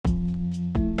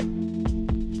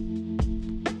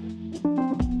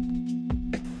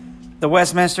The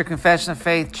Westminster Confession of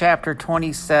Faith, Chapter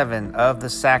 27 of the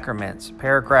Sacraments,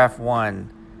 Paragraph 1.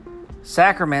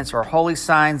 Sacraments are holy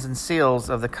signs and seals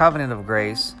of the covenant of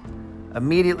grace,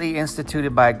 immediately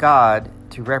instituted by God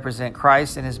to represent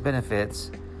Christ and his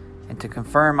benefits, and to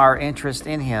confirm our interest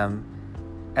in him,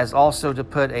 as also to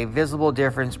put a visible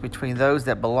difference between those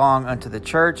that belong unto the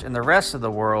church and the rest of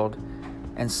the world,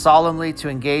 and solemnly to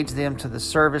engage them to the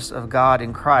service of God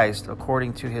in Christ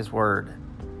according to his word.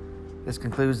 This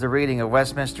concludes the reading of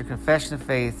Westminster Confession of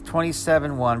Faith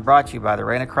 27:1, brought to you by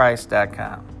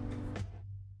thereignofchrist.com.